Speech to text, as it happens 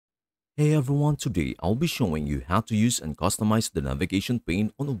Hey everyone, today I'll be showing you how to use and customize the navigation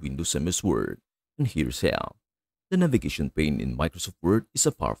pane on a Windows MS Word. And here's how. The navigation pane in Microsoft Word is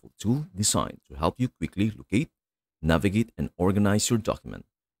a powerful tool designed to help you quickly locate, navigate, and organize your document.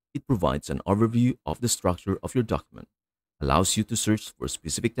 It provides an overview of the structure of your document, allows you to search for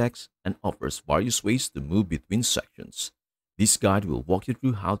specific text, and offers various ways to move between sections. This guide will walk you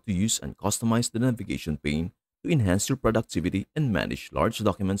through how to use and customize the navigation pane to enhance your productivity and manage large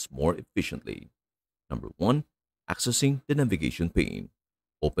documents more efficiently. Number 1. Accessing the navigation pane.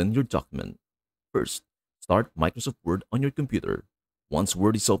 Open your document. First, start Microsoft Word on your computer. Once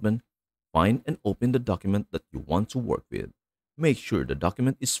Word is open, find and open the document that you want to work with. Make sure the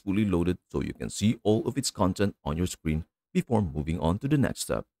document is fully loaded so you can see all of its content on your screen before moving on to the next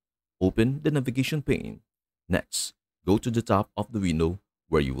step. Open the navigation pane. Next, go to the top of the window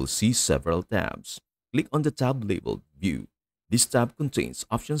where you will see several tabs. Click on the tab labeled View. This tab contains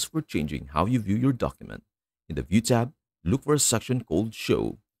options for changing how you view your document. In the View tab, look for a section called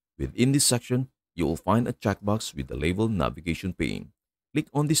Show. Within this section, you will find a checkbox with the label Navigation Pane. Click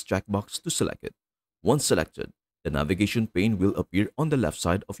on this checkbox to select it. Once selected, the navigation pane will appear on the left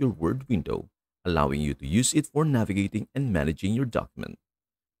side of your Word window, allowing you to use it for navigating and managing your document.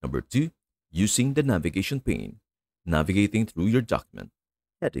 Number 2. Using the navigation pane. Navigating through your document.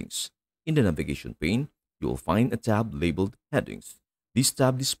 Headings. In the navigation pane, you will find a tab labeled Headings. This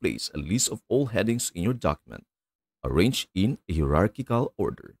tab displays a list of all headings in your document, arranged in a hierarchical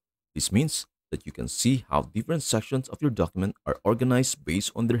order. This means that you can see how different sections of your document are organized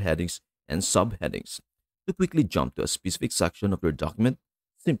based on their headings and subheadings. To quickly jump to a specific section of your document,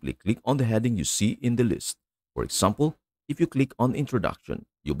 simply click on the heading you see in the list. For example, if you click on Introduction,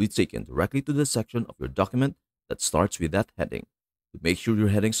 you'll be taken directly to the section of your document that starts with that heading. To make sure your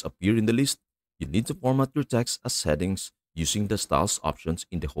headings appear in the list, you need to format your text as headings using the Styles options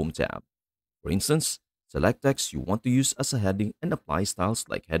in the Home tab. For instance, select text you want to use as a heading and apply styles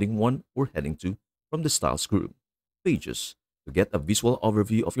like Heading 1 or Heading 2 from the Styles group. Pages. To get a visual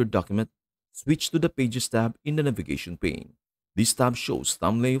overview of your document, switch to the Pages tab in the navigation pane. This tab shows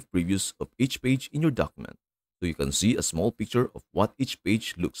thumbnail previews of each page in your document, so you can see a small picture of what each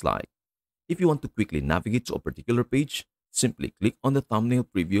page looks like. If you want to quickly navigate to a particular page, simply click on the thumbnail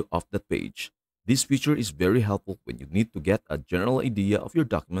preview of that page. This feature is very helpful when you need to get a general idea of your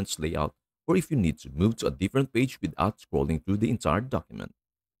document's layout or if you need to move to a different page without scrolling through the entire document.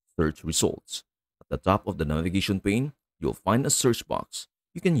 Search results. At the top of the navigation pane, you'll find a search box.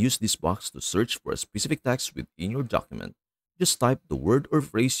 You can use this box to search for a specific text within your document. Just type the word or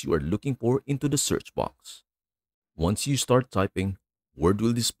phrase you are looking for into the search box. Once you start typing, Word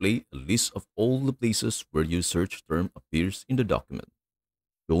will display a list of all the places where your search term appears in the document.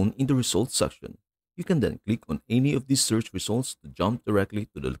 Shown in the results section, you can then click on any of these search results to jump directly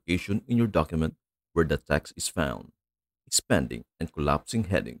to the location in your document where the text is found. Expanding and collapsing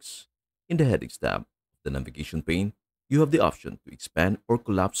headings. In the Headings tab of the navigation pane, you have the option to expand or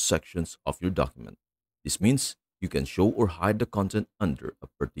collapse sections of your document. This means you can show or hide the content under a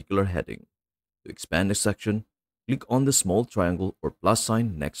particular heading. To expand a section, click on the small triangle or plus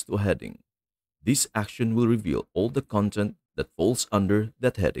sign next to a heading. This action will reveal all the content that falls under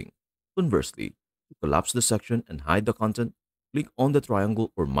that heading. Conversely, to collapse the section and hide the content, click on the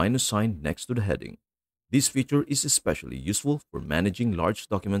triangle or minus sign next to the heading. This feature is especially useful for managing large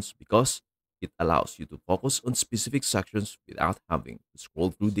documents because it allows you to focus on specific sections without having to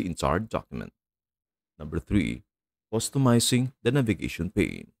scroll through the entire document. Number 3. Customizing the navigation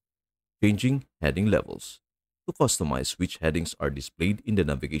pane. Changing heading levels. To customize which headings are displayed in the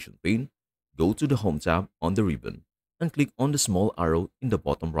navigation pane, go to the Home tab on the ribbon and click on the small arrow in the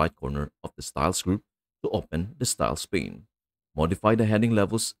bottom right corner of the Styles group to open the Styles pane. Modify the heading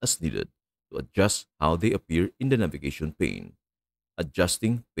levels as needed to adjust how they appear in the navigation pane.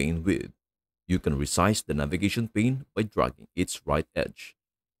 Adjusting pane width. You can resize the navigation pane by dragging its right edge.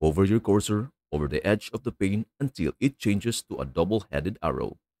 Hover your cursor over the edge of the pane until it changes to a double-headed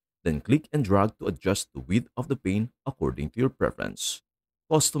arrow. Then click and drag to adjust the width of the pane according to your preference.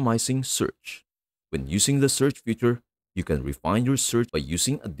 Customizing search. When using the search feature, you can refine your search by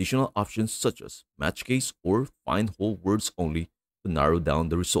using additional options such as match case or find whole words only to narrow down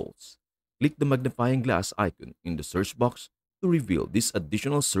the results. Click the magnifying glass icon in the search box to reveal these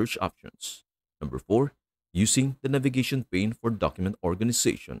additional search options. Number 4. Using the navigation pane for document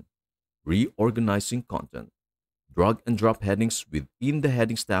organization. Reorganizing content. Drag and drop headings within the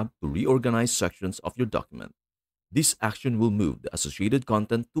Headings tab to reorganize sections of your document. This action will move the associated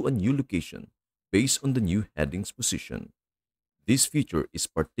content to a new location based on the new heading's position. This feature is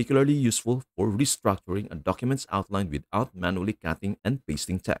particularly useful for restructuring a document's outline without manually cutting and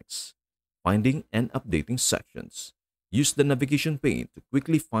pasting text. finding and updating sections. Use the navigation pane to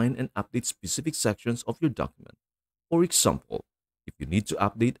quickly find and update specific sections of your document. For example, if you need to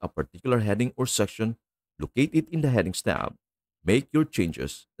update a particular heading or section, locate it in the Headings tab. Make your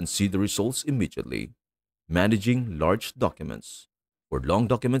changes and see the results immediately. Managing large documents. For long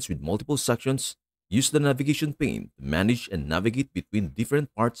documents with multiple sections, use the navigation pane to manage and navigate between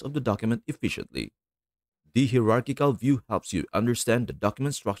different parts of the document efficiently. The hierarchical view helps you understand the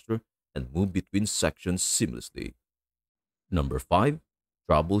document structure and move between sections seamlessly. Number 5.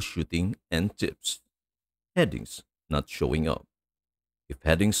 Troubleshooting and tips. Headings not showing up. If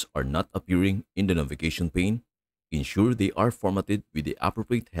headings are not appearing in the navigation pane, ensure they are formatted with the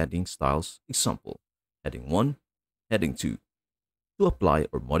appropriate heading styles. Example, Heading 1, Heading 2. To apply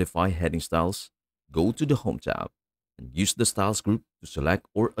or modify heading styles, go to the Home tab and use the Styles group to select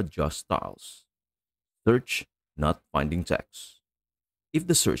or adjust styles. Search not finding text. If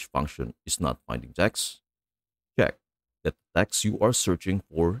the search function is not finding text, check that the text you are searching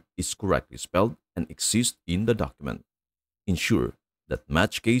for is correctly spelled and exists in the document. Ensure that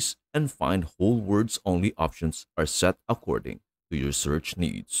Match Case and Find Whole Words Only options are set according to your search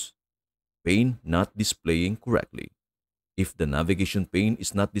needs. Pane not displaying correctly. If the navigation pane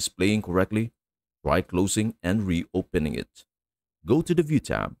is not displaying correctly, try closing and reopening it. Go to the View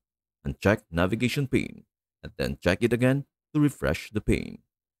tab and check Navigation pane, and then check it again to refresh the pane.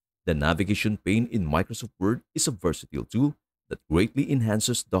 The navigation pane in Microsoft Word is a versatile tool that greatly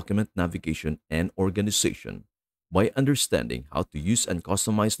enhances document navigation and organization. By understanding how to use and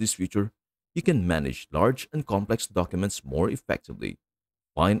customize this feature, you can manage large and complex documents more effectively,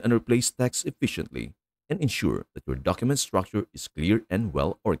 find and replace text efficiently, and ensure that your document structure is clear and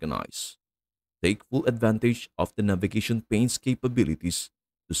well organized. Take full advantage of the navigation pane's capabilities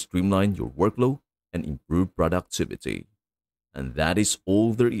to streamline your workflow and improve productivity. And that is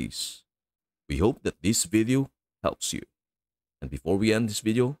all there is. We hope that this video helps you. And before we end this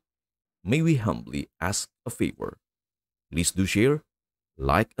video, may we humbly ask a favor. Please do share,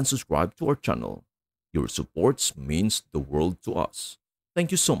 like, and subscribe to our channel. Your support means the world to us.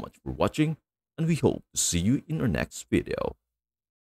 Thank you so much for watching, and we hope to see you in our next video.